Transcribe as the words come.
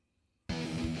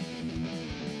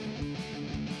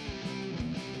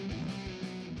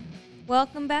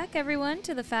Welcome back, everyone,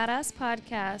 to the Fat Ass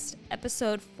Podcast,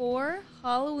 Episode 4,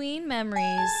 Halloween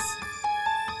Memories.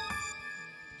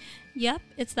 Yep,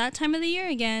 it's that time of the year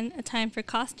again, a time for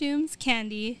costumes,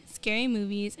 candy, scary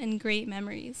movies, and great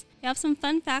memories. We have some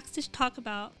fun facts to talk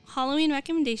about, Halloween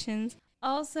recommendations.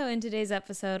 Also, in today's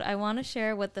episode, I want to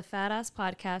share what the Fat Ass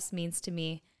Podcast means to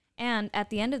me. And at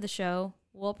the end of the show,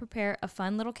 we'll prepare a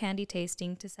fun little candy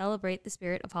tasting to celebrate the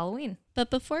spirit of Halloween. But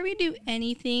before we do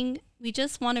anything, we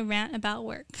just want to rant about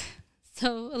work.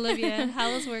 So, Olivia,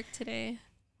 how was work today?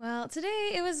 Well,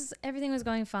 today everything was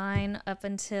going fine up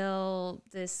until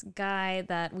this guy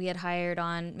that we had hired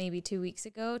on maybe 2 weeks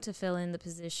ago to fill in the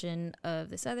position of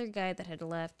this other guy that had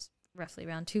left roughly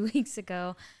around 2 weeks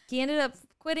ago. He ended up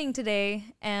quitting today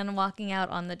and walking out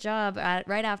on the job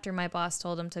right after my boss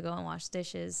told him to go and wash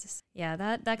dishes. Yeah,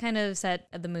 that kind of set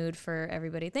the mood for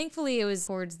everybody. Thankfully, it was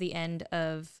towards the end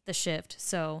of the shift,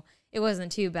 so it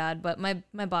wasn't too bad, but my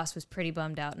boss was pretty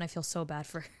bummed out, and I feel so bad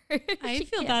for her. I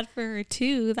feel bad for her,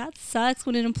 too. That sucks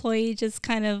when an employee just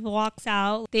kind of walks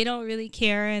out. They don't really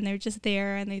care, and they're just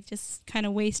there, and they just kind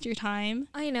of waste your time.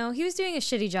 I know. He was doing a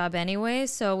shitty job anyway,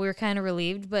 so we were kind of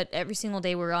relieved, but every single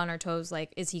day we were on our toes,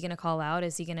 like, is he going to call out?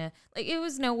 Is he going to... Like, it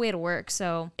was no way to work,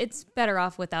 so it's better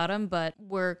off without him, but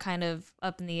we're kind of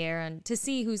up in the air and to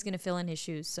see who's going to fill in his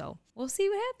shoes, so... We'll see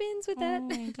what happens with that. Oh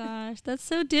my gosh, that's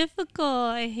so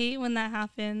difficult. I hate when that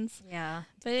happens. Yeah.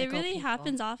 But it really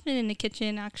happens often in the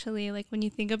kitchen, actually. Like, when you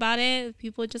think about it,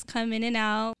 people just come in and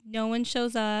out. No one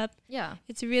shows up. Yeah.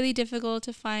 It's really difficult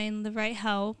to find the right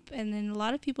help. And then a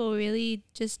lot of people really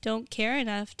just don't care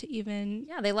enough to even...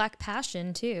 Yeah, they lack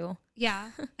passion, too.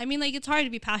 Yeah. I mean, like, it's hard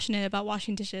to be passionate about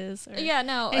washing dishes. Or yeah,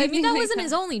 no. I mean, that wasn't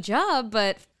his only job,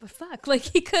 but fuck. Like,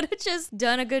 he could have just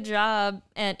done a good job.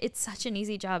 And it's such an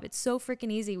easy job. It's so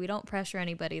freaking easy. We don't pressure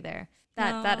anybody there.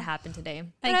 That happened today.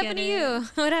 What happened to you?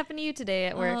 What happened to you today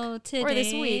at work? Oh, today. Or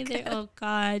this week? Oh,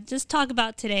 God. Just talk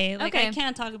about today. Like, okay. I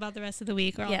can't talk about the rest of the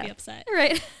week or I'll be upset.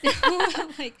 Right. Like,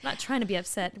 I'm not trying to be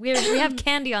upset. We have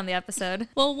candy on the episode.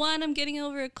 Well, one, I'm getting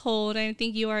over a cold. I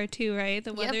think you are too, right?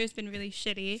 The weather's been really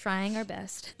shitty. Trying our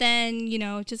best. Then,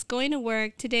 just going to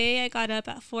work. Today, I got up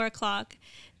at 4 o'clock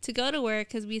to go to work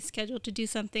because we scheduled to do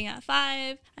something at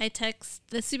 5. I text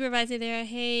the supervisor there,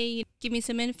 hey, give me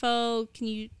some info. Can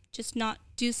you just not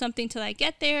do something till I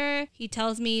get there? He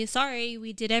tells me, sorry,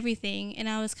 we did everything. And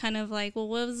I was kind of like, well,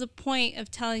 what was the point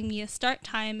of telling me a start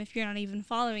time if you're not even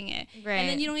following it? Right. And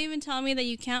then you don't even tell me that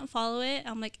you can't follow it.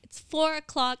 I'm like, it's 4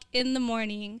 o'clock in the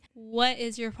morning. What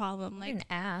is your problem? Like, an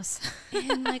ass.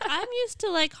 And like, I'm used to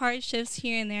like hard shifts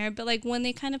here and there, but like when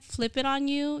they kind of flip it on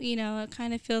you, it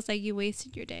kind of feels like you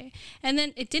wasted your day. And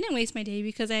then it didn't waste my day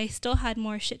because I still had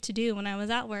more shit to do when I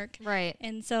was at work. Right.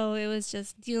 And so it was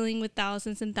just dealing with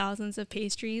thousands and thousands of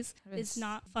pastries. It's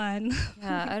not fun.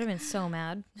 Yeah, I'd have been so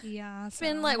mad. Yeah. So.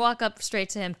 Been like, walk up straight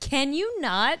to him. Can you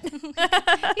not? He's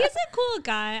a cool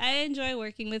guy. I enjoy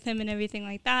working with him and everything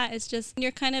like that. It's just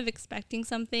you're kind of expecting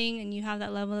something and you have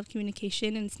that level of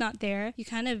communication and it's not there. You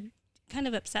kind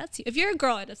of upsets you. If you're a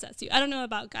girl, it upsets you. I don't know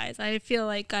about guys. I feel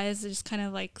like guys just kind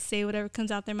of like say whatever comes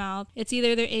out their mouth. It's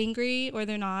either they're angry or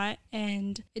they're not,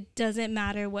 and it doesn't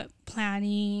matter what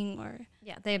planning or...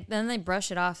 Yeah, they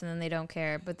brush it off and then they don't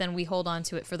care. But then we hold on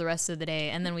to it for the rest of the day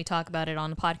and then we talk about it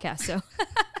on the podcast. So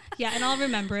yeah, and I'll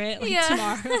remember it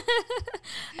tomorrow.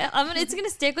 It's gonna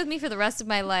stick with me for the rest of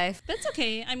my life. That's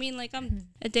okay. I mean, like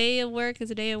a day of work is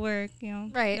a day of work.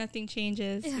 Right? Nothing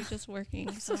changes. Yeah. You're just working.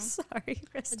 I'm so sorry,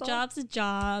 Crystal. A job's a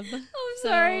job. I'm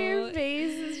sorry. Your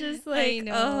face is just like. I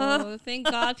know. Thank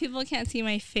God people can't see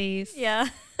my face. Yeah.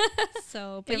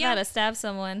 So, but you've got to stab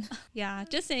someone. Yeah,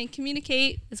 just saying,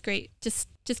 communicate is great. Just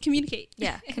communicate.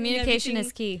 Yeah, communication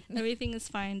is key. Everything is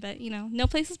fine, but no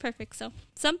place is perfect. So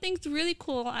something's really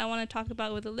cool I want to talk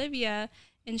about with Olivia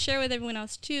and share with everyone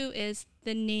else too is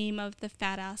the name of the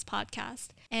Fat Ass Podcast.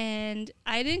 And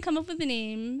I didn't come up with the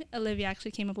name. Olivia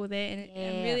actually came up with it, and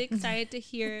I'm really excited to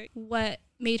hear what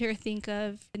made her think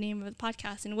of the name of the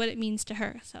podcast and what it means to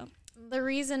her. So. The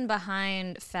reason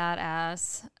behind Fat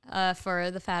Ass for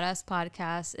the Fat Ass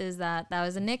Podcast is that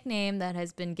was a nickname that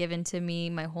has been given to me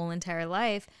my whole entire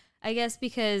life. I guess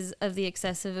because of the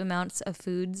excessive amounts of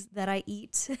foods that I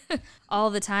eat all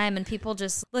the time. And people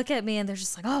just look at me and they're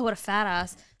just like, oh, what a fat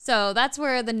ass. So that's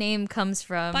where the name comes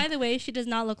from. By the way, she does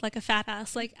not look like a fat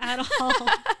ass, like, at all.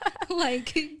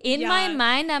 Like, in my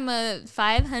mind, I'm a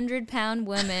 500-pound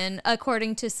woman,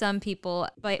 according to some people,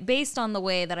 but based on the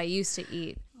way that I used to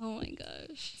eat. Oh my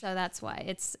gosh. So that's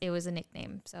why it was a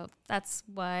nickname. So that's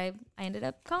why I ended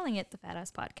up calling it the Fat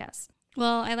Ass Podcast.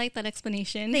 Well, I like that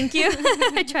explanation. Thank you.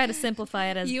 I try to simplify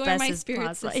it as you best are my as spirit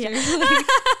possible. sister.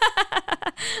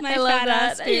 Yeah. My I love fat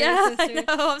ass that. spirit Yeah, I sister.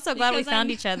 know. I'm so glad we Because found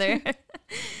I'm- each other.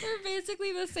 We're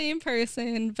basically the same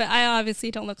person, but I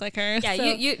obviously don't look like her. Yeah, so.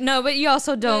 you no, but you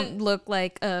also don't But- look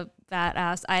like a fat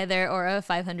ass either, or a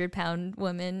 500-pound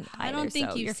woman either. I don't think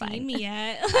so you've you're seen fine. me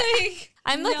yet. Like,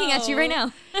 I'm looking at you right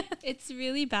no. now. It's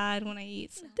really bad when I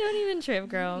eat. So. Don't even trip,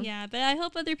 girl. Yeah, but I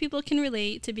hope other people can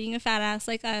relate to being a fat ass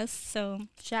like us. So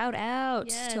Shout out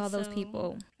Yes, to all those so-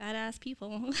 people. fat ass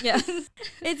people. Yeah.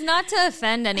 It's not to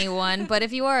offend anyone, but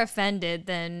if you are offended,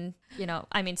 then, you know,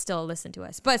 I mean, still listen to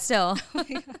us. But still,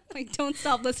 Like, don't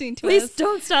stop listening to please us.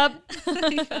 don't stop. Oh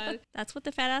my God. That's what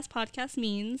the Fat Ass Podcast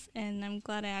means, and I'm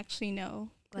glad I actually know.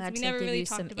 'cause Glad we to never give really you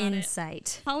talked some about it.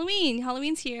 insight.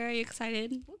 Halloween's here. Are you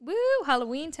excited? Woo,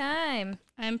 Halloween time.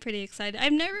 I'm pretty excited.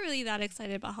 I'm never really that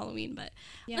excited about Halloween, but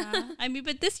yeah. I mean,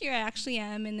 but this year I actually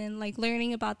am. And then like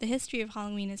learning about the history of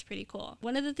Halloween is pretty cool.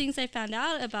 One of the things I found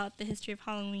out about the history of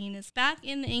Halloween is back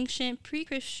in the ancient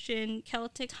pre-Christian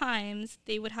Celtic times,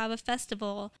 they would have a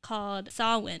festival called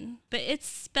Samhain, but it's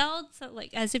spelled so,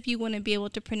 like as if you wouldn't be able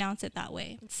to pronounce it that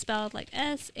way. It's spelled like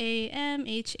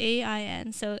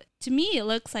Samhain. So to me, it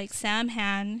looks like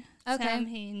Samhain. Okay.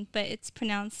 Samhain, but it's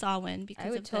pronounced Samhain because I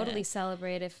would of totally the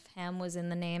celebrate if ham was in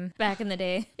the name back in the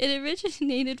day. It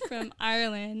originated from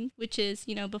Ireland, which is,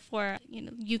 before,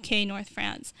 UK, North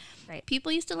France. Right.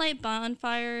 People used to light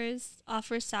bonfires,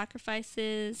 offer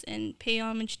sacrifices, and pay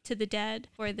homage to the dead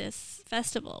for this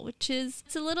festival, it's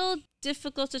a little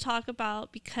difficult to talk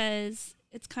about because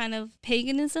it's kind of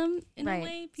paganism in Right. a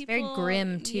way. It's very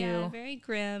grim, too. Yeah, very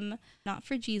grim. Not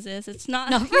for Jesus. It's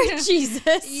not. Not for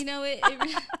Jesus.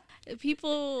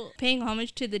 People paying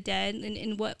homage to the dead and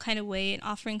in what kind of way and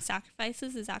offering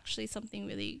sacrifices is actually something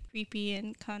really creepy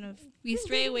and kind of we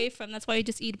stray away from. That's why we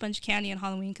just eat a bunch of candy on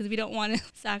Halloween because we don't want to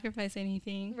sacrifice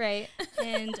anything. Right.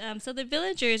 And so the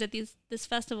villagers at this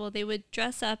festival, they would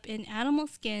dress up in animal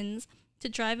skins to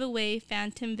drive away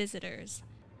phantom visitors.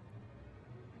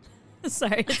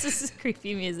 Sorry, it's just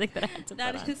creepy music that I had to put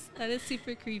on. That is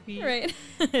super creepy. Right.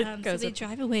 So they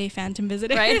drive away phantom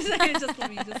visitors. Right. Let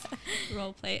me just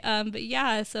role play. But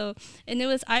yeah, and it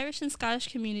was Irish and Scottish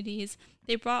communities.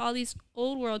 They brought all these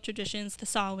old world traditions, the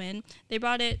Samhain. They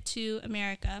brought it to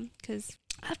America because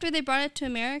after they brought it to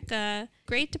America,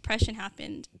 Great Depression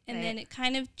happened. And Right. then it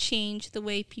kind of changed the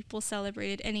way people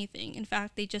celebrated anything. In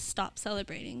fact, they just stopped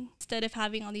celebrating. Instead of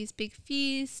having all these big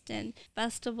feasts and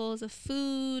festivals of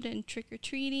food and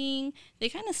trick-or-treating, they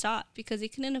kind of stopped because they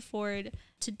couldn't afford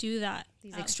to do that.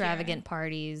 These out extravagant here.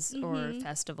 parties or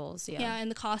festivals. Yeah,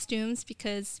 and the costumes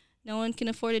because no one can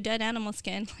afford a dead animal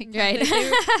skin. Like, Right.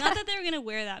 Not that they were going to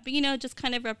wear that, but, just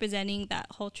kind of representing that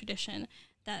whole tradition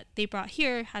that they brought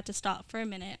here had to stop for a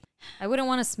minute. I wouldn't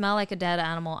want to smell like a dead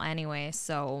animal anyway,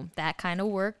 so that kind of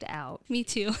worked out. Me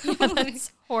too.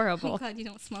 That's horrible. I'm glad you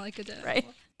don't smell like a dead Right.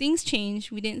 animal. Things changed.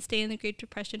 We didn't stay in the Great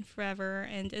Depression forever.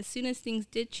 And as soon as things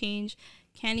did change,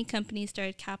 candy companies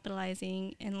started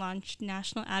capitalizing and launched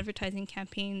national advertising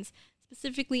campaigns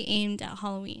specifically aimed at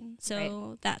Halloween.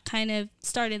 So that kind of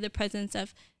started the presence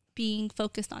of being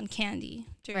focused on candy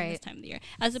during this Right. time of the year,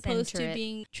 as opposed Center to it.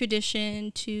 being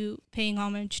tradition to paying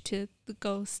homage to the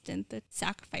ghost and the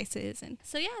sacrifices. And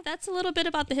so, yeah, that's a little bit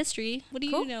about the history. What do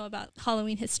Cool. you know about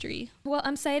Halloween history? Well,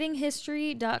 I'm citing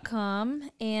history.com,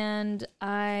 and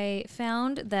I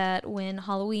found that when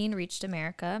Halloween reached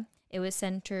America, it was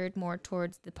centered more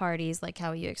towards the parties, like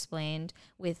how you explained,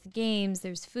 with games,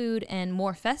 there's food, and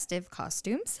more festive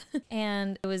costumes.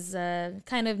 And it was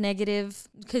kind of negative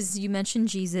because you mentioned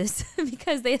Jesus,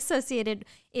 because they associated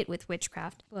it with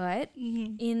witchcraft. But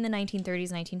in the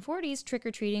 1930s, 1940s,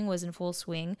 trick-or-treating was in full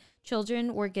swing.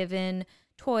 Children were given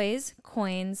toys,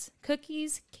 coins,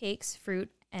 cookies, cakes, fruit,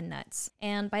 and nuts.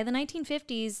 And by the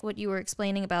 1950s, what you were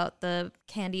explaining about the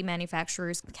candy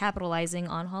manufacturers capitalizing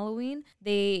on Halloween,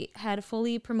 they had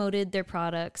fully promoted their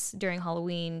products during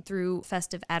Halloween through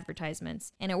festive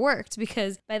advertisements. And it worked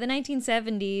because by the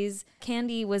 1970s,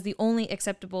 candy was the only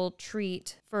acceptable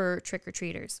treat for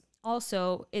trick-or-treaters.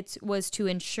 Also, it was to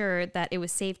ensure that it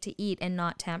was safe to eat and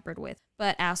not tampered with.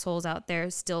 But assholes out there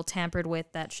still tampered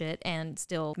with that shit and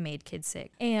still made kids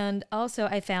sick. And also,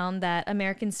 I found that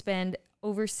Americans spend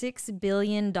over $6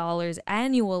 billion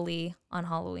annually on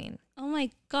Halloween. Oh my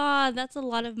God, that's a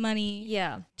lot of money.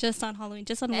 Yeah. Just on Halloween,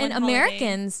 just on And one holiday.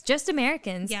 Americans, just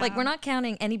Americans. Yeah. Like, we're not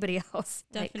counting anybody else.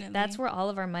 Definitely. Like, that's where all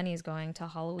of our money is going, to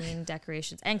Halloween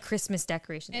decorations and Christmas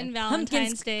decorations. And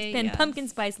Valentine's Day, And yes. pumpkin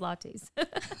spice lattes.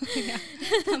 Yeah.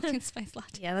 Pumpkin spice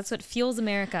latte. Yeah, that's what fuels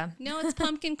America. No, it's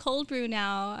pumpkin cold brew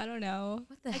now. I don't know.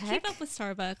 What the I heck? keep up with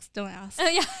Starbucks. Don't ask. Oh,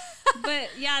 yeah. But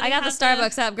yeah, I got the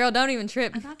Starbucks app, girl. Don't even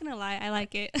trip. I'm not gonna lie, I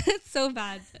like it. It's so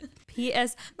bad.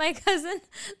 P.S. My cousin,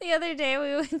 the other day,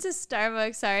 we went to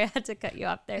Starbucks. Sorry, I had to cut you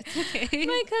off there. Okay.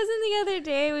 My cousin, the other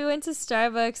day, we went to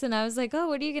Starbucks, and I was like, oh,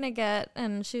 what are you going to get?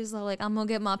 And she was all like, I'm going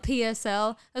to get my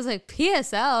PSL. I was like,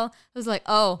 PSL? I was like,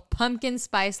 oh, pumpkin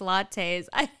spice lattes.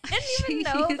 I didn't even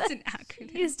know She that. used an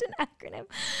acronym. Used an acronym.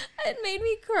 It made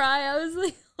me cry. I was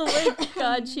like, oh my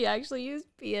God, she actually used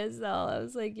PSL. I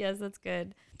was like, yes, that's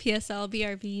good. PSL,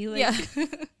 BRB. Like. Yeah.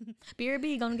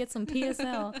 BRB, gonna get some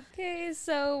PSL. Okay,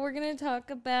 so we're gonna talk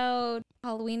about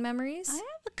Halloween memories. I have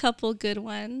a couple good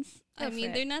ones. Go I for mean,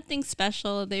 it. they're nothing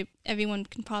special. Everyone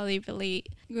can probably relate.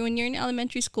 When you're in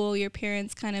elementary school, your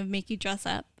parents kind of make you dress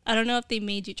up. I don't know if they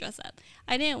made you dress up.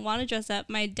 I didn't want to dress up.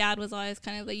 My dad was always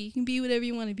kind of like, you can be whatever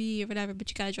you want to be or whatever, but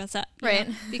you gotta dress up. Right.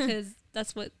 Because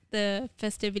that's what the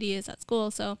festivity is at school.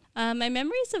 So my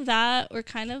memories of that were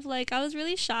kind of like, I was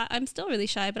really shy. I'm still really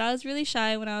shy, but I was really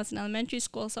shy when I was in elementary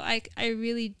school. So I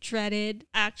really dreaded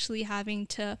actually having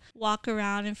to walk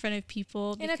around in front of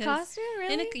people. In a costume,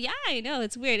 really? Yeah, I know.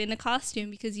 It's weird. In a costume,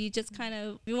 because you just kind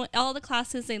of, all the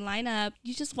classes, they line up.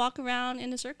 You just walk around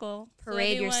in a circle. so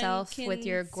Parade everyone yourself can with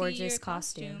your see gorgeous your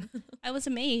costume. I was a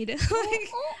maid. Like,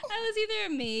 I was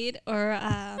either a maid or,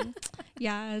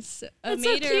 yes, a That's so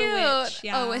maid or a cute. witch.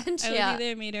 Yeah. A witch, I was yeah.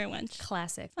 either a maid or a witch.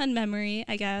 Classic. Fun memory,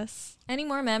 I guess. Any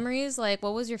more memories? Like,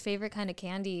 what was your favorite kind of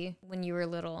candy when you were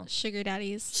little? Sugar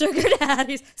daddies. Sugar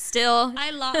daddies. Still.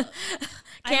 I love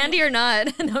Candy or not?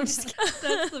 No, I'm just kidding.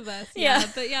 That's the best. Yeah. Yeah.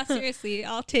 But yeah, seriously,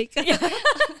 I'll take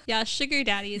yeah, sugar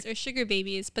daddies or sugar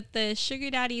babies, but the sugar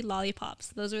daddy lollipops.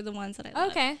 Those are the ones that I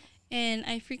love. Okay. And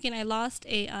I lost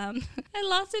a I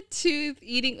lost a tooth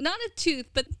eating, not a tooth,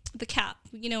 but the cap.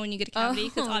 You know, when you get a cavity,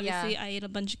 because Oh, obviously yeah. I ate a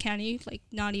bunch of candy, like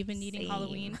not even eating Same.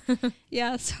 Halloween.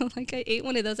 Yeah, so like I ate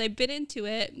one of those. I bit into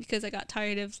it because I got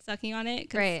tired of sucking on it.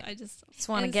 'Cause Right. I just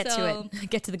want to and get to so- it.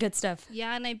 Get to the good stuff.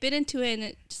 Yeah, and I bit into it and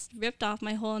it just ripped off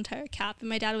my whole entire cap. And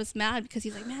my dad was mad because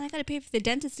he's like, man, I got to pay for the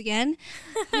dentist again.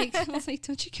 Like, I was like,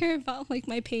 don't you care about like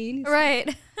my pain? He's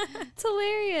Right. It's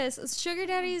hilarious. Sugar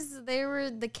daddies, they were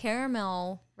the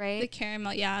caramel, right? The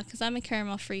caramel, yeah, because I'm a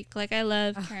caramel freak. Like, I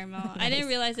love caramel. I didn't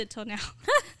realize it till now.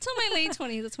 Till my late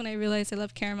 20s, that's when I realized I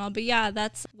love caramel. But yeah,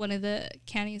 that's one of the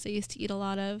candies I used to eat a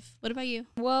lot of. What about you?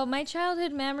 Well, my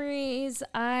childhood memories,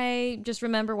 I just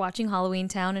remember watching Halloween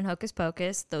Town and Hocus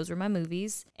Pocus. Those were my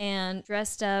movies. And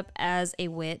dressed up as a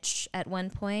witch at one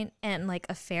point, and like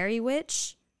a fairy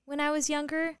witch when I was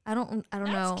younger. I don't know.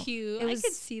 That's cute. I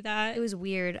could see that. It was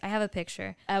weird. I have a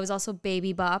picture. I was also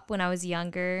Baby Bop when I was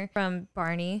younger from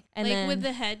Barney. And like then with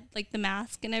the head, like the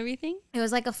mask and everything. it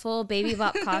was like a full Baby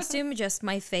Bop costume, just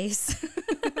my face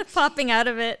popping out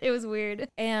of it. It was weird.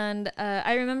 And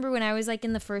I remember when I was like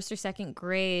in the first or second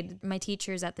grade, my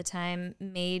teachers at the time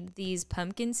made these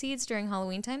pumpkin seeds during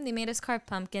Halloween time. They made us carve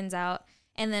pumpkins out.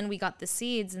 And then we got the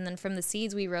seeds, and then from the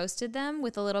seeds, we roasted them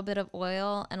with a little bit of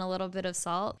oil and a little bit of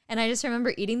salt. And I just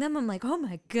remember eating them. I'm like, oh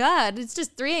my God, it's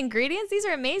just 3 ingredients. These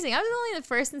are amazing. I was only in the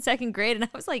first and second grade, and I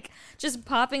was like just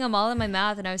popping them all in my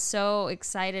mouth. And I was so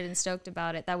excited and stoked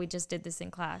about it that we just did this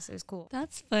in class. It was cool.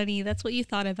 That's funny. That's what you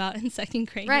thought about in second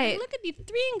grade. You're Right. like, look at these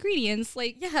 3 ingredients.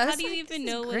 Like, Yeah, I how was do you like, even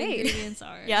this is know what great. ingredients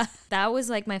are? Yeah, that was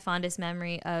like my fondest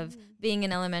memory of being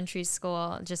in elementary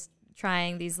school, just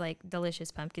trying these like delicious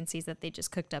pumpkin seeds that they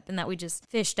just cooked up and that we just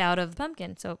fished out of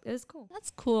pumpkin. So it was cool. That's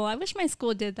cool. I wish my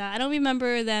school did that. I don't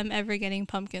remember them ever getting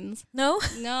pumpkins. No?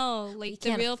 No, like the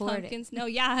can't real afford it. pumpkins. No,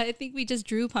 yeah, I think we just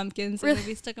drew pumpkins and Really? then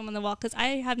we stuck them on the wall because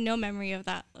I have no memory of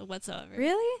that whatsoever.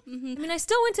 Really? Mhm. I mean, I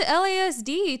still went to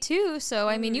LAUSD too. So,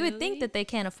 I mean, you would Really? think that they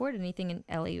can't afford anything in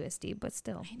LAUSD, but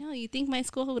still. I know. You think my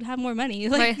school would have more money?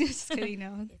 Like, Right. just kidding.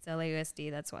 No, It's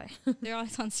LAUSD, that's why. they're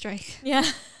always on strike. Yeah.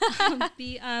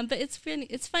 But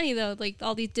it's funny though, like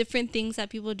all these different things that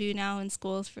people do now in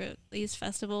schools for these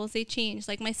festivals, they change.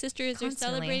 Like my sisters are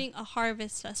Constantly. celebrating a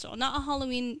harvest festival, not a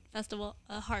Halloween festival,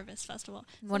 a harvest festival.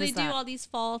 What so is they do that? all these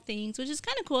fall things, which is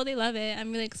kind of cool. They love it.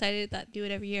 I'm really excited that do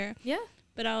it every year. Yeah.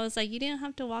 But I was like, you didn't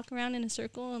have to walk around in a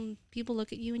circle and people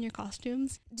look at you in your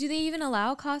costumes. Do they even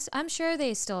allow costumes? I'm sure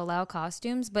they still allow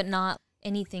costumes, but not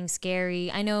anything scary.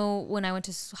 I know when I went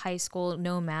to high school,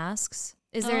 no masks.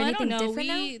 Is there anything I don't know. different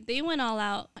now? They went all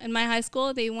out. In my high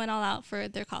school, they went all out for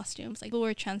their costumes. Like, people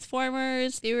were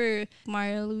Transformers. They were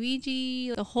Mario,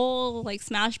 Luigi, the whole, like,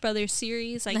 Smash Brothers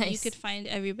series. Like, you Nice. could find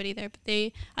everybody there. But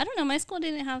I don't know. My school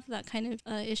didn't have that kind of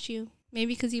issue.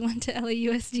 Maybe because you went to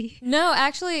LAUSD. No,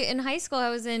 actually, in high school, I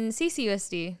was in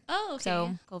CCUSD. Oh, okay.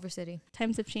 So, Culver City.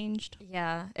 Times have changed.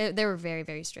 Yeah, they were very,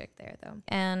 very strict there, though.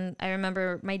 And I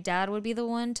remember my dad would be the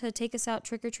one to take us out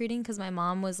trick-or-treating because my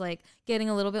mom was, like, getting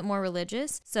a little bit more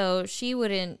religious. So she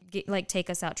wouldn't, take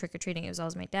us out trick-or-treating. It was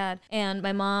always my dad. And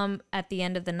my mom, at the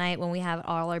end of the night, when we have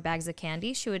all our bags of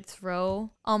candy, she would throw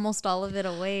almost all of it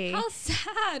away. How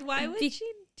sad. Why would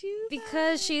she do that?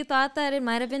 Because she thought that it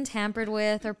might have been tampered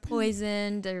with or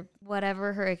poisoned or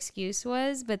whatever her excuse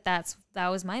was. But that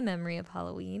was my memory of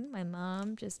Halloween. My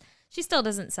mom she still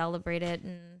doesn't celebrate it.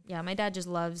 And yeah, my dad just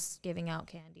loves giving out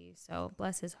candy. So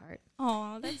bless his heart.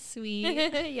 Oh, that's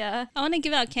sweet. Yeah. I want to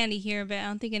give out candy here, but I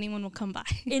don't think anyone will come by.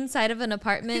 Inside of an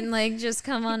apartment, like, just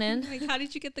come on in. Like, how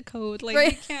did you get the code? Like,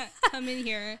 Right. you can't come in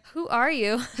here. Who are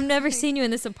you? I've never seen you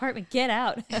in this apartment. Get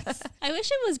out. I wish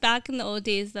it was back in the old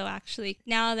days, though, actually.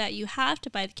 Now that you have to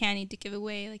buy the candy to give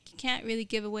away, like, you can't really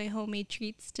give away homemade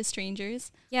treats to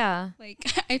strangers. Yeah. Like,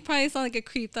 I probably sound like a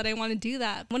creep that I want to do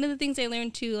that. One of the things I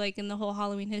learned, too, like, in the whole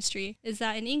Halloween history is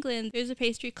that in England, there's a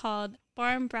pastry called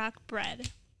barmbrack bread.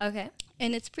 Okay.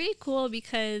 And it's pretty cool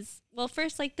because, well,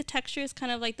 first, like, the texture is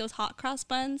kind of like those hot cross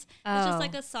buns. It's just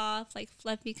like a soft, like,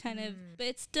 fluffy kind of, but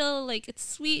it's still, like, it's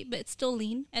sweet, but it's still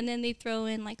lean. And then they throw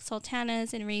in, like,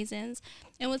 sultanas and raisins.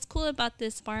 And what's cool about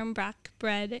this barmbrack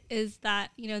bread is that,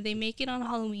 you know, they make it on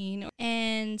Halloween.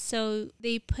 And so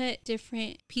they put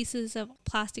different pieces of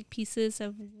plastic pieces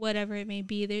of whatever it may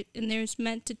be. And there's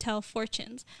meant to tell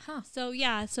fortunes. Huh. So,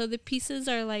 yeah, so the pieces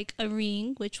are like a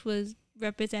ring, which was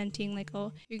representing like,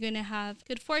 oh, you're gonna have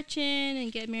good fortune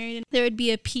and get married. And there would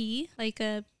be a pea, like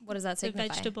what does that signify?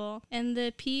 vegetable, and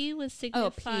the pea would signify. Oh,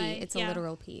 pea. It's a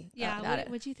literal pea. Yeah. Oh, got it.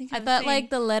 What do you think? I was thought saying? like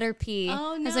the letter P.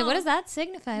 Oh, no. I was like, what does that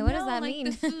signify? What does that like mean?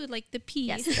 The food, like the pea.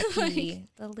 Yes, the P.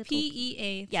 The little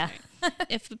PEA. Yeah.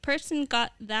 If the person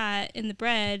got that in the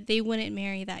bread, they wouldn't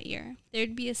marry that year.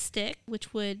 There'd be a stick,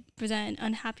 which would present an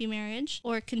unhappy marriage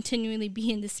or continually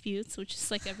be in disputes, which is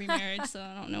like every marriage, so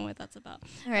I don't know what that's about.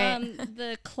 Right.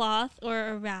 The cloth or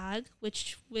a rag,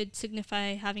 which would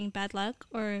signify having bad luck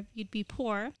or you'd be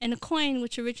poor. And a coin,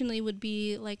 which originally would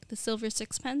be like the silver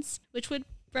sixpence, which would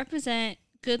represent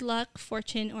good luck,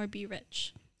 fortune, or be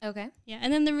rich. Okay. Yeah,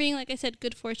 and then the ring, like I said,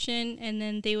 good fortune, and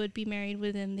then they would be married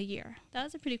within the year. That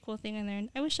was a pretty cool thing I learned.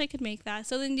 I wish I could make that.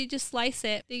 So then you just slice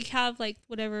it. They have like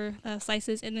whatever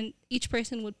slices, and then each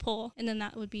person would pull, and then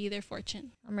that would be their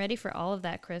fortune. I'm ready for all of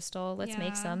that, Crystal. Let's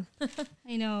make some.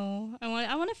 I know. I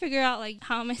want to figure out like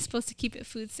how am I supposed to keep it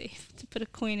food safe to put a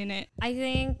coin in it. I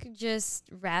think just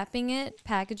wrapping it,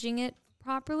 packaging it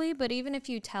properly, but even if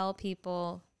you tell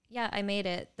people, yeah, I made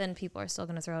it, then people are still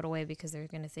going to throw it away because they're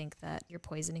going to think that you're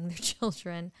poisoning their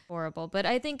children. Horrible. But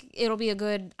I think it'll be a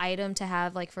good item to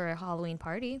have like for a Halloween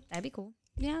party. That'd be cool.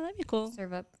 Yeah, that'd be cool.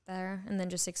 Serve up there and then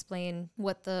just explain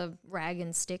what the rag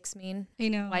and sticks mean. I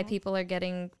know. Why people are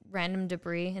getting random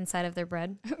debris inside of their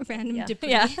bread. Random debris.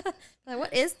 Yeah. Like,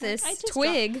 what is this? I just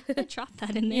Twig. I dropped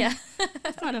that in there. Yeah.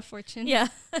 That's not a fortune. Yeah.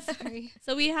 Sorry.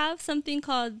 So we have something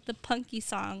called the Punky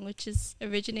Song, which is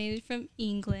originated from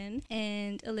England.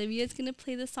 And Olivia's going to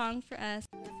play the song for us.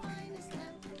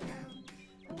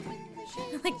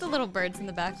 I like the little birds in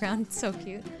the background. It's so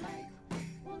cute.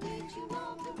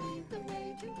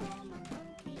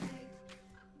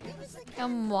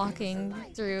 I'm walking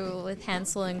through with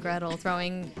Hansel and Gretel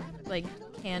throwing like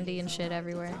candy and shit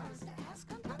everywhere.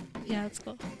 Yeah, that's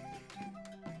cool.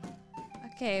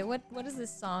 Okay, what does this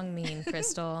song mean,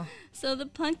 Crystal? So the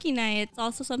Punky Night, it's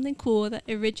also something cool that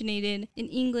originated in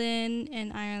England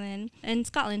and Ireland and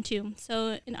Scotland too.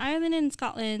 So in Ireland and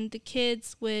Scotland, the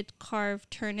kids would carve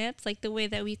turnips, like the way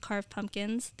that we carve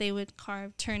pumpkins. They would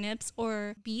carve turnips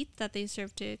or beet that they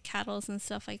serve to cattle and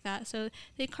stuff like that. So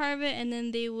they carve it and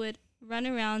then they would run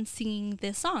around singing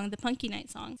this song, the Punky Night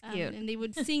song. Cute. And they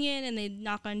would sing it and they'd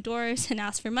knock on doors and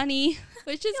ask for money,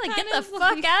 which is Like, kind get the of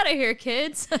fuck out of here,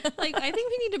 kids. like, I think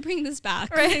we need to bring this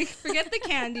back. Right. Like, forget the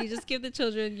candy. Just give the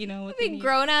children, you know, what they need.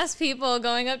 Grown-ass people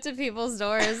going up to people's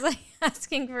doors, like,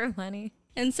 asking for money.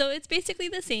 And so it's basically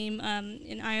the same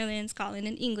in Ireland, Scotland,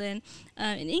 and England.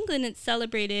 In England, it's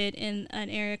celebrated in an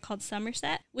area called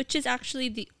Somerset, which is actually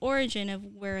the origin of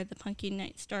where the Punky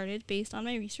Night started, based on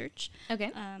my research.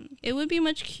 Okay. It would be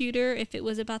much cuter if it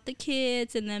was about the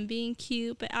kids and them being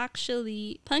cute, but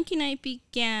actually, Punky Night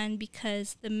began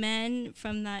because the men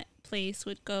from that place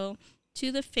would go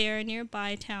to the fair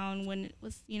nearby town when it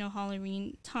was,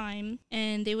 Halloween time,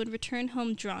 and they would return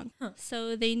home drunk.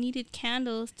 So they needed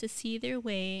candles to see their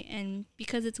way, and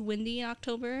because it's windy in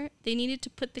October, they needed to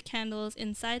put the candles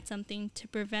inside something to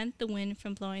prevent the wind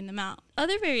from blowing them out.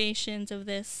 Other variations of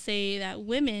this say that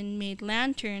women made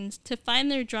lanterns to find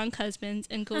their drunk husbands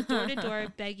and go door to door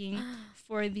begging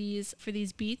for these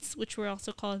beets, which were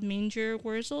also called manger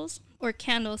wurzels, or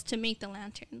candles to make the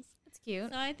lanterns. That's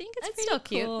cute. So I think it's That's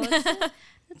pretty still cool. cute.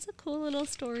 It's a cool little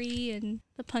story, and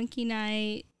the punky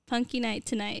night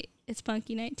tonight. It's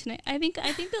punky night tonight. I think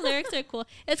the lyrics are cool.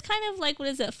 It's kind of like, what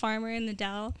is it, Farmer in the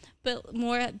Dell, but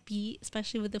more upbeat,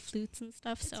 especially with the flutes and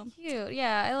stuff. So Cute.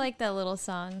 Yeah, I like that little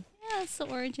song. yeah, it's the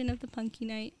origin of the punky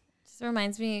night. Just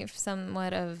reminds me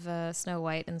somewhat of Snow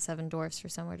White and Seven Dwarfs for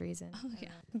some weird reason. Oh yeah.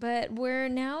 But we're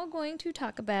now going to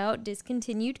talk about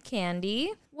discontinued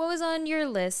candy. What was on your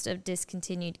list of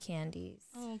discontinued candies?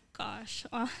 Oh gosh,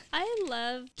 I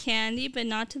love candy, but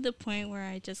not to the point where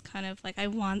I just kind of like, I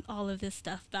want all of this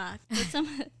stuff back.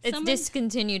 But It's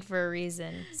discontinued for a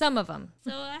reason. Some of them.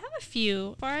 So I have a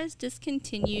few. As far as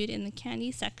discontinued in the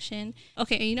candy section,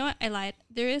 okay, you know what? I lied.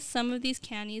 There is some of these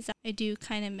candies that I do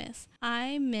kind of miss.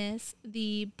 I miss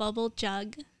the bubble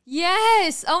jug.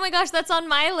 Yes. Oh my gosh, that's on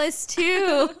my list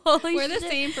too. Holy We're the shit.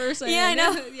 same person. Yeah, I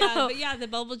know. Yeah, the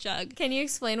bubble jug. Can you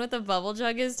explain what the bubble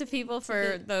jug is to people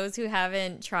for those who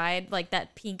haven't tried like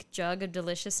that pink jug of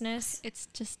deliciousness? It's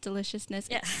just deliciousness.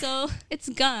 Yeah. It's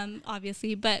gum,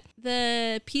 obviously, but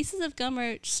the pieces of gum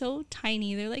are so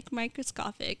tiny. They're like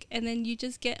microscopic. And then you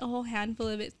just get a whole handful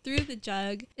of it through the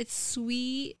jug. It's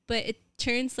sweet, but it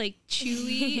turns like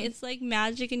chewy. It's like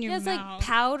magic in your It's mouth. like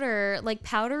powder, like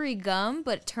powdery gum,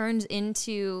 but turns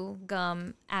into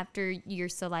gum after your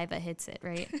saliva hits it,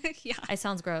 right? Yeah. It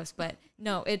sounds gross, but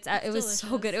no, it was so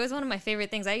delicious. good. It was one of my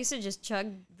favorite things. I used to just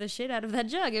chug the shit out of that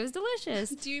jug. It was delicious.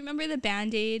 Do you remember the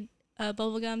Band-Aid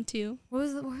bubble gum too? What were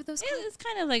those called? It's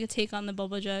kind of like a take on the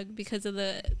bubble jug because of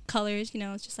the colors.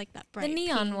 It's just like that bright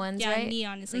neon pink. ones, yeah, right?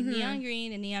 Neon. It's like neon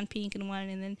green and neon pink in one,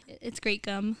 and then it's great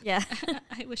gum. Yeah.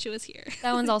 I wish it was here.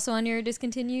 That one's also on your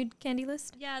discontinued candy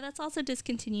list? Yeah, that's also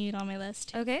discontinued on my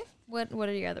list. Okay. What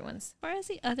are your other ones? As far as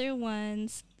the other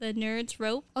ones, the Nerds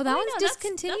Rope. Oh, that wait, one's no, that's-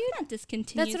 discontinued? That's not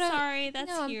discontinued. Sorry, that's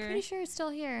no, here. I'm pretty sure it's still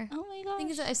here. Oh my I gosh.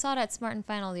 think I saw it at Smart and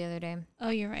Final the other day. Oh,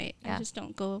 you're right. Yeah. I just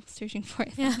don't go searching for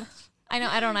it. Yeah. I know,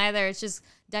 I don't either. It's just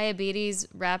diabetes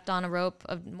wrapped on a rope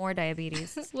of more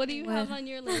diabetes. What do you have on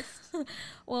your list?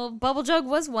 Well, Bubble Jug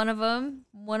was one of them,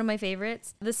 one of my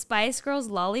favorites. The Spice Girls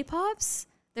lollipops.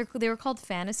 They were called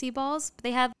fantasy balls. But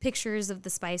they have pictures of the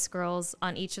Spice Girls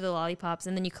on each of the lollipops,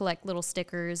 and then you collect little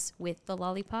stickers with the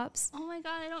lollipops. Oh my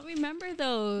god, I don't remember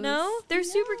those. No, they're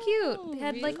super cute. They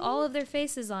had like really? all of their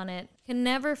faces on it. Can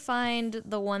never find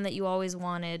the one that you always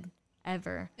wanted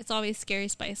ever. It's always Scary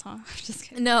Spice, huh? I'm just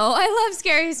kidding. No, I love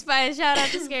Scary Spice. Shout out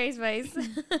to Scary Spice.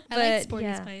 I like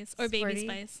Sporty Spice or Baby Sporty.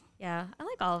 Spice. Yeah, I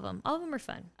like all of them. All of them are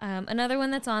fun. Another one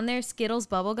that's on there, Skittles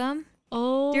bubblegum.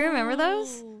 Oh. Do you remember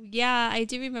those? Yeah, I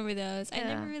do remember those. I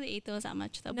Yeah. never really ate those that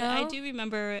much though, but I No? do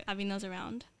remember having those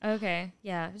around. Okay,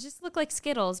 yeah. It just looked like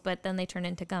Skittles, but then they turned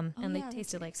into gum, Oh, and they yeah, that's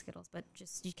tasted like Skittles, but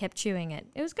just you kept chewing it.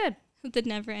 It was good. The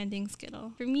never-ending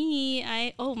Skittle. For me,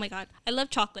 oh my god, I love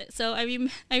chocolate. So I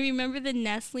remember the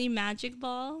Nestle Magic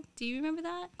Ball. Do you remember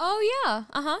that? Oh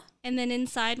yeah, And then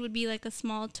inside would be like a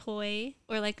small toy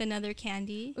or like another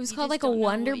candy. It was You called just like a don't know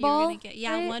what Wonder you're Ball. gonna get.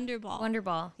 Yeah, right? Wonder Ball. Wonder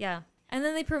Ball. Yeah. And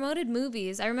then they promoted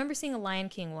movies. I remember seeing a Lion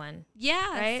King one.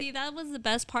 Yeah, Right? see, that was the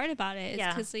best part about it.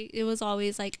 Yeah. Because it was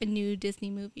always like a new Disney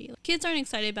movie. Like, kids aren't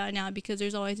excited about it now because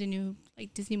there's always a new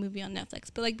like Disney movie on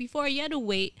Netflix. But like before, you had to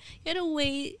wait.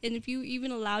 And if you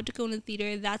even allowed to go in the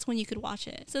theater, that's when you could watch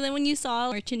it. So then when you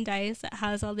saw merchandise that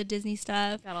has all the Disney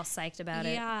stuff, Got all psyched about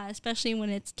it. yeah, especially when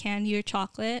it's candy or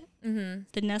chocolate, Mm-hmm.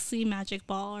 the Nestle Magic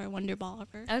Ball or Wonder Ball,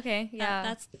 or Okay. Yeah.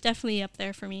 that's definitely up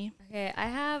there for me. Okay.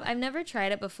 I've never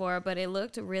tried it before, but it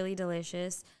looked really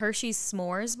delicious. Hershey's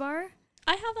S'mores bar.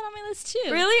 I have that on my list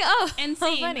too. Really? Oh, And so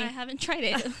same, funny. I haven't tried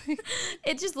it.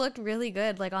 It just looked really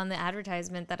good. Like on the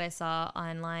advertisement that I saw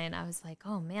online, I was like,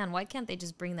 oh man, why can't they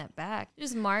just bring that back?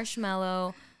 Just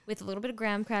marshmallow with a little bit of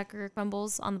graham cracker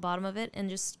crumbles on the bottom of it and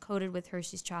just coated with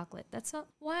Hershey's chocolate. That's not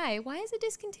why. Why is it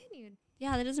discontinued?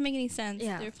 Yeah, that doesn't make any sense.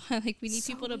 Yeah. They're probably like, we need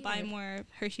So people to buy weird. more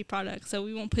Hershey products, so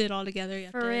we won't put it all together. You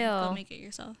have For to real. go make it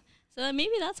yourself. So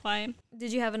maybe that's why.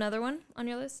 Did you have another one on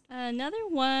your list? Another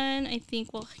one, I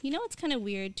think, well, it's kind of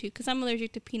weird too, because I'm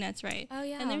allergic to peanuts, right? Oh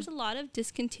yeah. And there's a lot of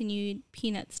discontinued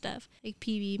peanut stuff, like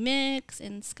PB Mix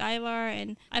and Skybar,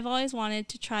 and I've always wanted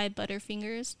to try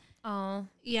Butterfingers. oh.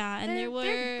 Yeah, and there were...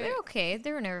 they're okay.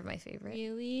 They were never my favorite.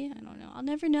 Really? I don't know. I'll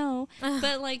never know.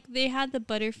 But like they had the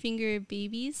Butterfinger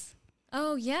babies.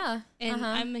 Oh, yeah. And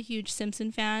I'm a huge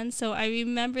Simpson fan, so I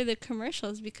remember the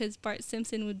commercials because Bart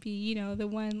Simpson would be, you know, the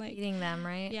one like Eating them,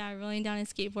 right? yeah, rolling down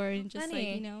his skateboard and just Funny.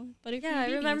 like, you know, Butterfree Yeah, I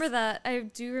babies. remember that. I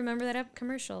do remember that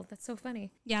commercial. That's so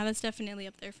funny. Yeah, that's definitely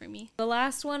up there for me. The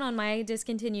last one on my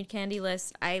discontinued candy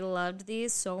list, I loved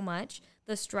these so much.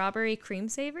 The strawberry cream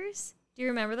savers. Do you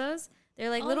remember those? They're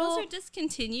like little. Those are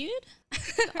discontinued.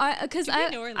 Because Do we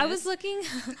know our I was list? looking,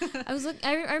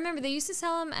 I remember they used to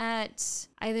sell them at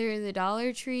either the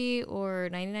Dollar Tree or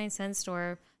 99-cent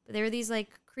store. But they were these like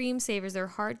cream savers. They're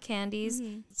hard candies,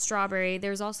 strawberry.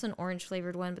 There was also an orange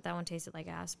flavored one, but that one tasted like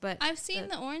ass. But I've seen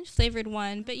the orange flavored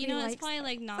one, but you know, it's likes probably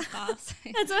like knockoffs.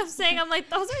 that's what I'm saying. I'm like,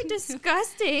 those are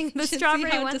disgusting. The Should see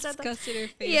strawberry how ones are the, disgusted her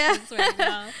face Yeah. is right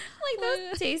now. like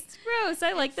those taste gross.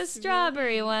 I like the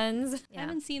strawberry ones. I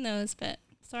haven't seen those, but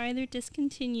sorry, they're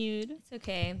discontinued. It's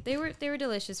okay. They were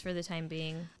delicious for the time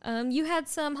being. You had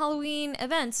some Halloween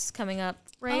events coming up,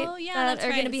 right? Oh, yeah, that that's are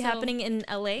going to right. be So- happening in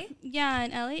LA. Yeah,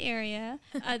 in LA area.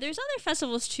 There's other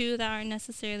festivals too that aren't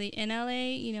necessarily in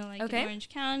LA, you know, like Okay. in Orange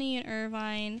County and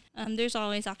Irvine. There's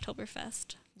always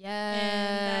Oktoberfest. Yes.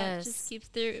 And that just keeps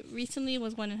there. Recently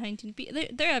was one in Huntington Beach.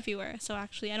 They're everywhere. So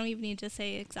actually, I don't even need to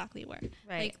say exactly where.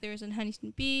 Right. Like there's in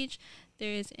Huntington Beach.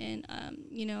 There's in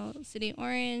you know, City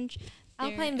Orange.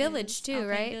 Alpine there Village is too, Alpine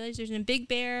right? Village. There's in Big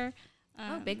Bear.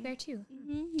 Oh, Big Bear too.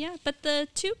 Yeah, but the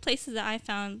two places that I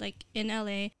found, like in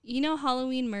LA, you know,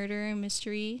 Halloween Murder and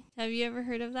Mystery. Have you ever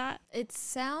heard of that? It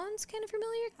sounds kind of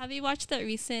familiar. Have you watched that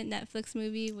recent Netflix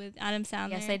movie with Adam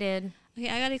Sandler? Yes, I did. Okay,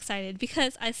 I got excited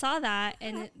because I saw that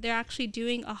and they're actually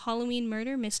doing a Halloween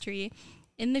murder mystery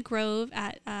in the Grove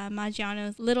at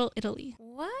Maggiano's Little Italy.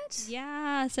 What?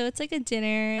 Yeah, so it's like a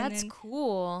dinner. That's and then,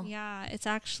 cool. yeah, it's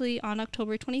actually on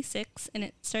October 26th and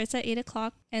it starts at 8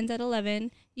 o'clock, ends at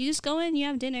 11. You just go in, you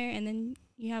have dinner, and then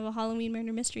you have a Halloween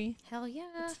murder mystery. Hell yeah.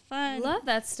 It's fun. Love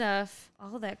that stuff.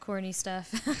 All that corny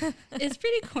stuff. It's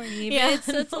pretty corny, but Yeah.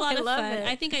 it's a lot I of love fun. it.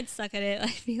 I think I'd suck at it. I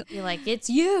feel You're like, it's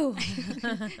you.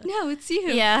 no, it's you.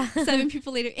 Yeah. 7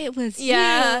 people later, it was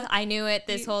Yeah. I knew it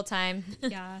this You- whole time. you.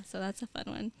 Yeah, so that's a fun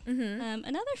one. Mm-hmm.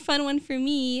 Another fun one for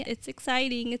me, it's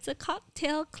exciting. It's a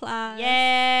cocktail class.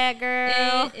 Yeah,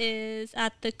 girl. It is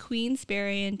at the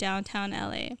Queensberry in downtown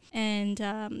LA.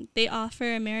 And they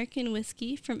offer American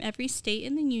whiskey from every state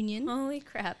in the union. Holy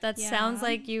crap. That Yeah. sounds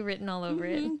like you written all over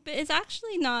it. But it's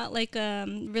actually not like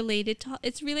related to,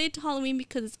 it's related to Halloween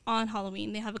because it's on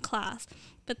Halloween. They have a class.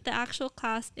 But the actual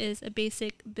class is a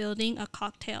basic building a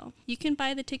cocktail. You can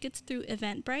buy the tickets through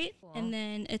Eventbrite, Cool. and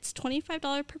then it's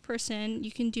 $25 per person.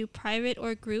 You can do private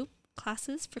or group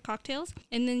classes for cocktails,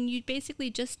 and then you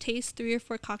basically just taste 3 or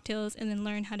 4 cocktails and then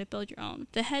learn how to build your own.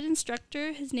 The head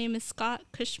instructor, his name is Scott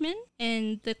Cushman,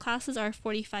 and the classes are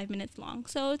 45 minutes long.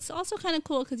 So it's also kind of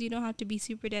cool because you don't have to be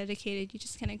super dedicated. You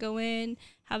just kind of go in,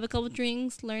 have a couple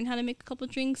drinks, learn how to make a couple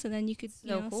drinks, and then you could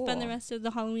So spend the cool. rest of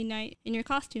the Halloween night in your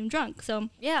costume drunk. So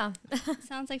Yeah. it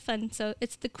sounds like fun. So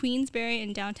it's the Queensberry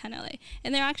in downtown LA.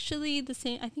 And they're actually the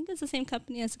same, I think it's the same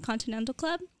company as the Continental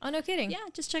Club. Oh, no kidding. Yeah,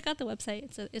 just check out the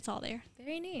website. It's all there.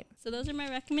 Very neat. So those are my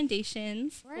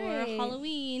recommendations for Right.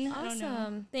 Halloween. I don't know.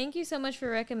 Awesome. Thank you so much for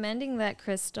recommending that,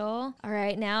 Crystal. All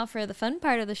right, now for the fun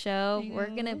part of the show, I we're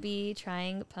going to know. be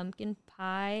trying pumpkin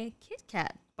pie Kit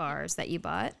Kat bars that you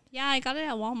bought. Yeah, I got it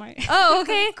at Walmart. Oh,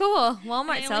 okay, cool. I Walmart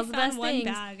only sells the found best one things.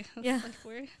 bag. I was Yeah. like,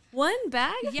 where? One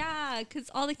bag? Yeah, because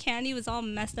all the candy was all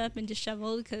messed up and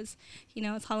disheveled because, you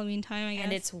know, it's Halloween time, I guess.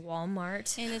 And it's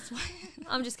Walmart. And it's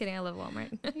I'm just kidding. I love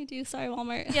Walmart. I do. Sorry,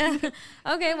 Walmart. Yeah.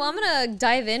 Okay, well, I'm going to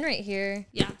dive in right here.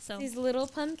 Yeah, so. These little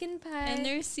pumpkin pie. And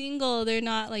they're single. They're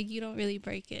not like, you don't really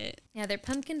break it. Yeah, they're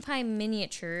pumpkin pie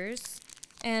miniatures.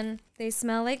 And they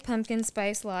smell like pumpkin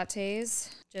spice lattes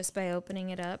just by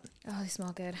opening it up. Oh, they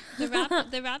smell good.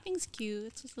 The wrapping's cute.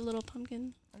 It's just a little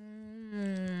pumpkin.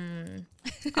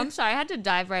 I'm sorry, I had to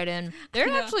dive right in. They're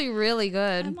know. actually really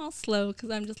good. I'm all slow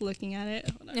because I'm just looking at it.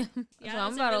 Hold on. So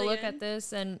I'm is it about to really look good? at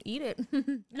this and eat it.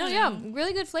 No, I yeah, know.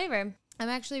 really good flavor. I'm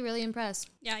actually really impressed.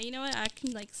 Yeah, you know what? I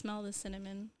can like smell the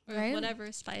cinnamon or Right?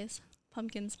 whatever spice.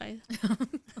 Pumpkin spice.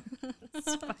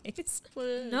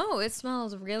 Spice. No, it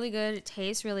smells really good. It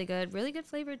tastes really good. Really good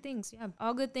flavored things. Yeah,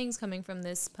 all good things coming from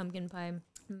this pumpkin pie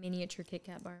miniature Kit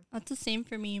Kat bar. That's the same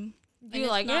for me. Do you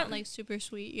it's like not it? like super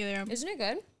sweet either. Isn't it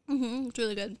good? It's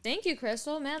really good. Thank you,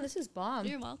 Crystal. Man, this is bomb.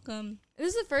 You're welcome.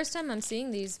 This is the first time I'm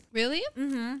seeing these. Really?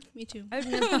 Mm-hmm. Me too. I've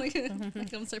never.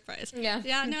 like, I'm surprised. Yeah.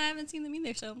 Yeah, no, I haven't seen them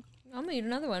either, so I'm gonna eat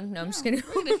another one. No, I'm just yeah, kidding.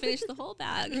 we're gonna finish the whole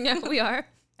bag. Yeah, we are.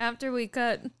 After we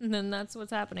cut, then that's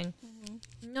what's happening.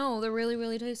 No, they're really,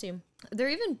 really tasty. They're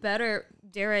even better,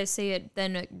 dare I say it,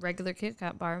 than a regular Kit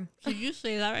Kat bar. Should you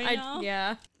say that right now?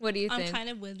 Yeah. What do you I'm think? kind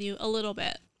of with you a little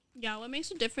bit. Yeah, what makes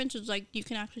a difference is like you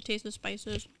can actually taste the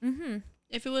spices. Mm-hmm.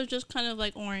 If it was just kind of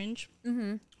like orange,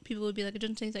 Mm-hmm. people would be like, it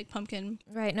doesn't taste like pumpkin.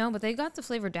 Right, no, but they got the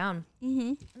flavor down.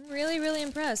 Mm-hmm. I'm really, really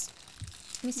impressed.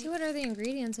 Let me see what are the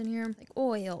ingredients in here. Like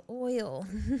oil.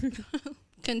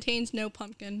 Contains no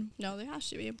pumpkin. No, there has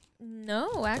to be.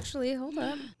 No, actually, hold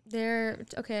up.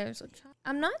 Okay, so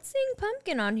I'm not seeing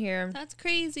pumpkin on here. That's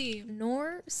crazy.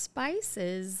 Nor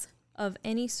spices of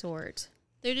any sort.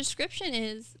 Their description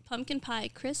is pumpkin pie,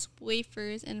 crisp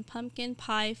wafers, and pumpkin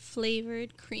pie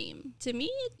flavored cream. To me,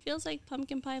 it feels like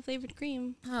pumpkin pie flavored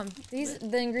cream.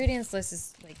 The ingredients list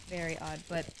is like very odd,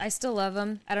 but I still love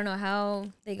them. I don't know how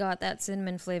they got that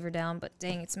cinnamon flavor down, but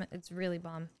dang, it's really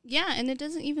bomb. Yeah, and it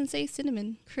doesn't even say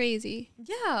cinnamon. Crazy.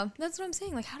 Yeah, that's what I'm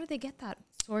saying. Like, how did they get that?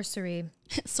 Sorcery.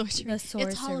 Sorcery. The sorcery.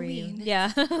 It's Halloween.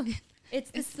 Yeah. It's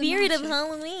the spirit of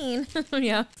Halloween.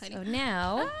 Yeah. So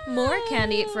now, more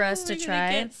candy for us to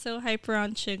try. Get so hyper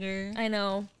on sugar. I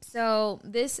know. So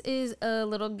this is a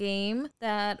little game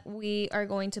that we are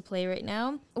going to play right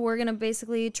now. We're going to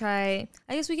basically try,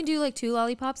 I guess we can do like 2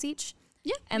 lollipops each.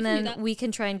 Yeah. And then we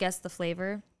can try and guess the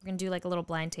flavor. We're going to do like a little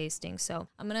blind tasting. So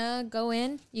I'm going to go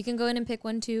in. You can go in and pick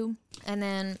one too. And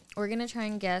then we're going to try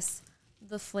and guess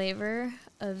the flavor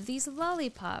of these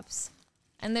lollipops.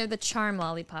 And they're the charm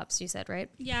lollipops, you said, right?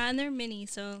 Yeah, and they're mini,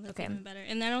 so that's even better.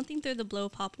 And I don't think they're the blow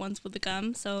pop ones with the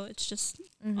gum, so it's just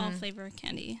all flavor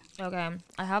candy. Okay,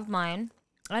 I have mine.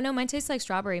 I know mine tastes like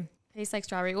strawberry. Tastes like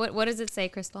strawberry. What does it say,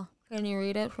 Crystal? Can you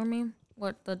read it for me?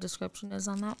 What the description is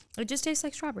on that? It just tastes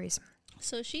like strawberries.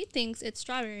 So she thinks it's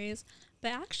strawberries,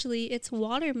 but actually it's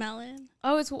watermelon.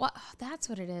 Oh, that's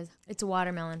what it is. It's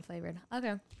watermelon flavored.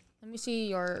 Okay. Let me see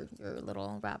your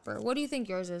little wrapper. What do you think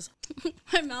yours is?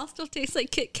 My mouth still tastes like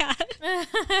Kit Kat.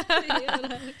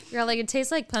 You're like, it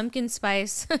tastes like pumpkin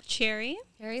spice. Cherry.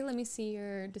 Cherry, let me see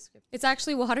your description. It's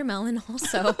actually watermelon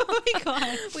also. Oh my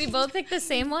god. We both picked the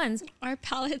same ones. Our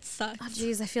palate sucks. Oh,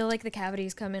 jeez, I feel like the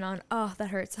cavity's coming on. Oh, that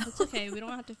hurts. It's okay. We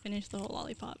don't have to finish the whole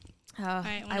lollipop. Oh,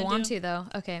 right, I want to, though.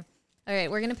 Okay. All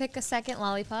right, we're going to pick a second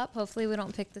lollipop. Hopefully we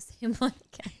don't pick the same one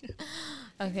again.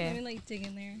 Okay. Let me, like, dig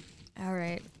in there. All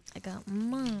right. I got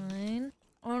mine.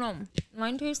 Oh, no.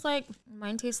 Mine tastes like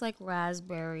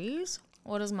raspberries.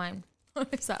 What is mine?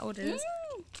 Is that what it is?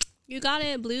 You got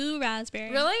it. Blue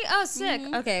raspberry. Really? Oh, sick.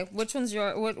 Mm-hmm. Okay. Which one's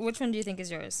which one do you think is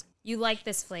yours? You like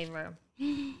this flavor.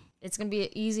 It's going to be an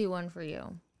easy one for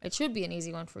you. It should be an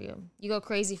easy one for you. You go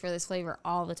crazy for this flavor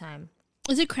all the time.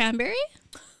 Is it cranberry?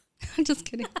 I'm just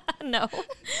kidding. No. I don't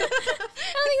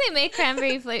think they make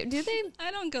cranberry flavor. Do they? I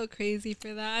don't go crazy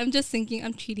for that. I'm just thinking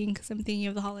I'm cheating because I'm thinking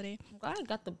of the holiday. I'm glad I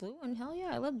got the blue one. Hell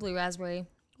yeah. I love blue raspberry.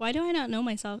 Why do I not know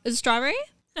myself? Is it strawberry?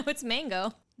 No, it's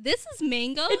mango. This is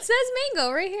mango? It says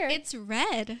mango right here. It's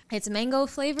red. It's mango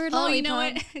flavored lollipop. Oh, you know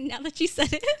what? Now that you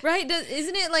said it. Right?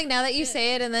 Isn't it like now that you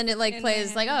say it and then it like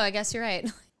plays like, oh, I guess you're right.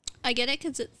 I get it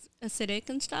because it's acidic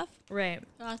and stuff. Right.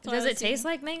 Does it taste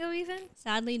like mango even?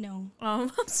 Sadly, no. Oh,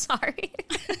 I'm sorry.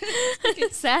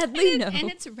 Sadly, no. And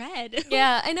it's red.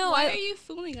 Yeah, I know. Why are you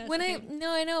fooling us?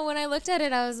 I know. When I looked at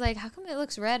it, I was like, how come it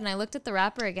looks red? And I looked at the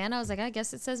wrapper again. I was like, I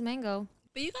guess it says mango.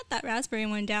 But you got that raspberry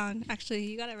one down. Actually,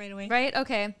 you got it right away. Right?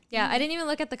 Okay. Yeah, I didn't even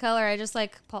look at the color. I just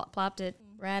like plopped it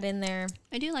right in there.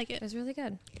 I do like it. It was really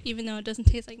good. Even though it doesn't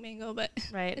taste like mango, but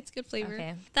right. It's good flavor.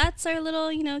 Okay. That's our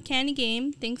little, candy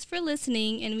game. Thanks for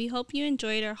listening, and we hope you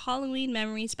enjoyed our Halloween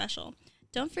memory special.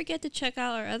 Don't forget to check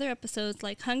out our other episodes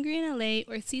like Hungry in LA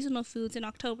or Seasonal Foods in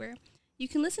October. You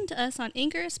can listen to us on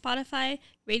Anchor, Spotify,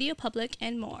 Radio Public,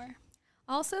 and more.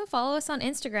 Also, follow us on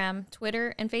Instagram,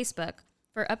 Twitter, and Facebook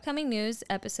for upcoming news,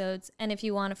 episodes, and if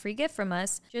you want a free gift from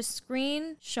us, just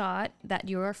screenshot that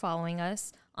you are following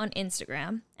us on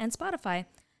Instagram and Spotify.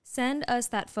 Send us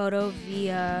that photo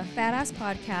via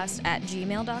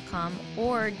badasspodcast@gmail.com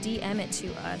or DM it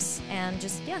to us. And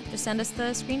just send us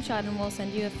the screenshot and we'll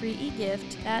send you a free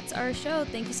e-gift. That's our show.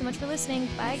 Thank you so much for listening.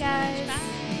 Bye, guys.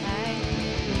 Bye.